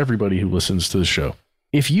enrich everybody who listens to the show.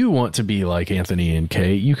 If you want to be like Anthony and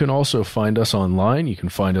Kay, you can also find us online. You can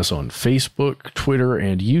find us on Facebook, Twitter,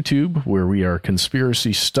 and YouTube, where we are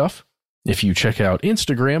Conspiracy Stuff. If you check out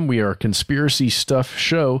Instagram, we are Conspiracy Stuff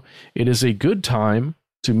Show. It is a good time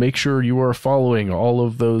to make sure you are following all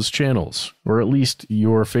of those channels, or at least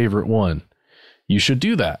your favorite one. You should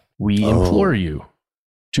do that. We implore you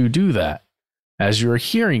to do that. As you're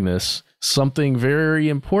hearing this, something very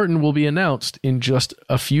important will be announced in just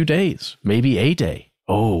a few days, maybe a day.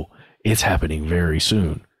 Oh, it's happening very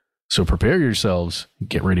soon. So prepare yourselves,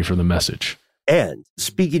 get ready for the message. And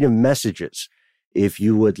speaking of messages, if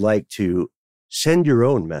you would like to send your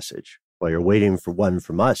own message while you're waiting for one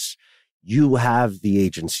from us, you have the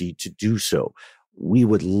agency to do so. We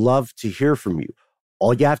would love to hear from you.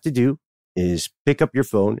 All you have to do is pick up your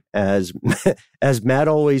phone, as Matt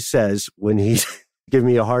always says when he's giving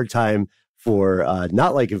me a hard time for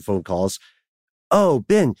not liking phone calls. Oh,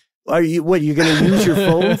 Ben, you're going to use your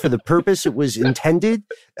phone for the purpose it was intended?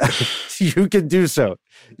 You can do so.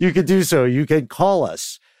 You can call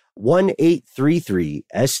us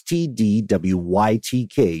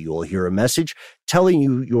 1-833-STDWYTK. You'll hear a message telling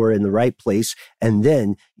you you're in the right place, and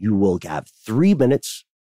then you will have 3 minutes.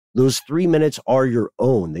 Those 3 minutes are your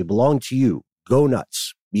own. They belong to you. Go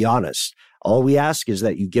nuts. Be honest. All we ask is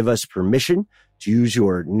that you give us permission to use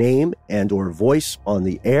your name and or voice on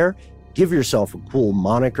the air. Give yourself a cool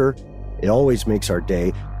moniker. It always makes our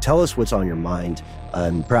day. Tell us what's on your mind.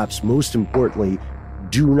 And perhaps most importantly,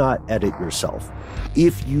 do not edit yourself.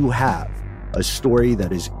 If you have a story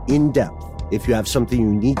that is in-depth, if you have something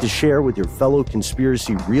you need to share with your fellow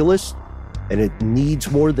conspiracy realists, and it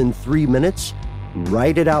needs more than 3 minutes,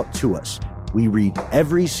 write it out to us. We read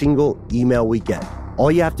every single email we get.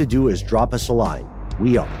 All you have to do is drop us a line.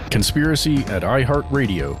 We are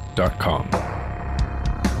conspiracy@iheartradio.com.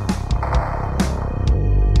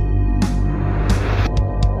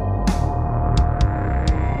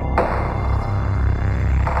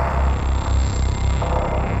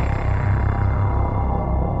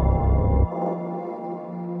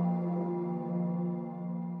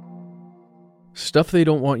 Stuff They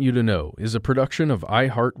Don't Want You to Know is a production of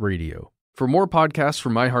iHeartRadio. For more podcasts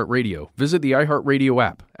from iHeartRadio, visit the iHeartRadio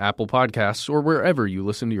app, Apple Podcasts, or wherever you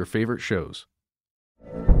listen to your favorite shows.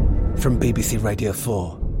 From BBC Radio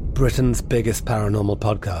 4, Britain's biggest paranormal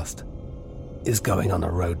podcast is going on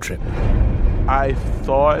a road trip. I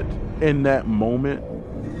thought in that moment,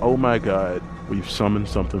 oh my God, we've summoned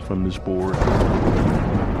something from this board.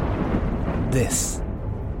 This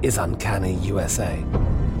is Uncanny USA.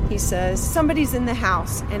 He says, somebody's in the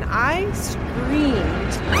house, and I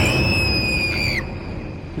screamed.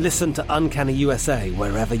 Listen to Uncanny USA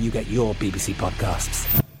wherever you get your BBC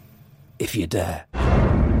podcasts, if you dare.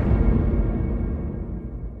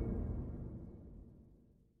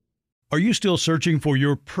 Are you still searching for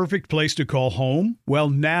your perfect place to call home? Well,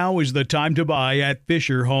 now is the time to buy at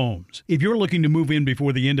Fisher Homes. If you're looking to move in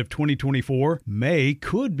before the end of 2024, May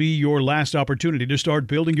could be your last opportunity to start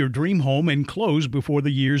building your dream home and close before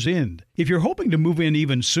the year's end. If you're hoping to move in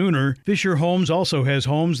even sooner, Fisher Homes also has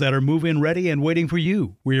homes that are move-in ready and waiting for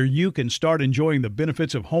you, where you can start enjoying the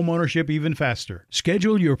benefits of homeownership even faster.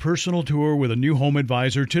 Schedule your personal tour with a new home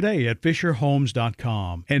advisor today at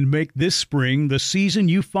FisherHomes.com and make this spring the season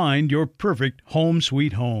you find your perfect home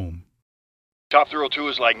sweet home. Top Thrill 2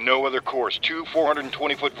 is like no other course. 2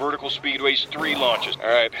 420-foot vertical speedways, 3 launches. All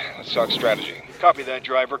right, let's talk strategy. Copy that,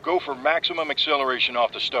 driver. Go for maximum acceleration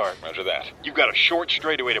off the start. Roger that. You've got a short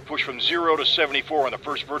straightaway to push from 0 to 74 on the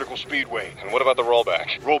first vertical speedway. And what about the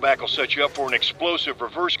rollback? Rollback will set you up for an explosive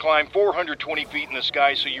reverse climb 420 feet in the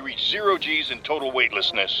sky so you reach 0 G's in total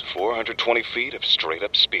weightlessness. 420 feet of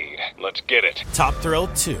straight-up speed. Let's get it. Top Thrill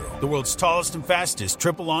 2, the world's tallest and fastest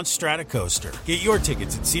triple-launch stratocoaster. Get your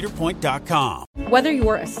tickets at cedarpoint.com. Whether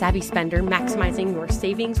you're a savvy spender maximizing your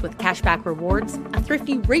savings with cashback rewards, a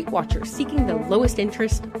thrifty rate watcher seeking the lowest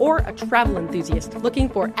interest, or a travel enthusiast looking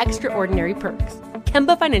for extraordinary perks,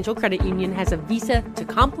 Kemba Financial Credit Union has a visa to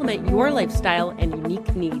complement your lifestyle and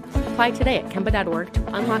unique needs. Apply today at Kemba.org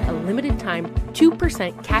to unlock a limited-time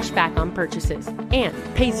 2% cash back on purchases and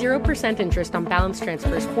pay 0% interest on balance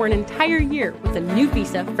transfers for an entire year with a new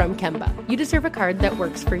visa from Kemba. You deserve a card that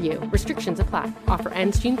works for you. Restrictions apply. Offer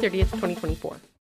ends June 30th, 2024.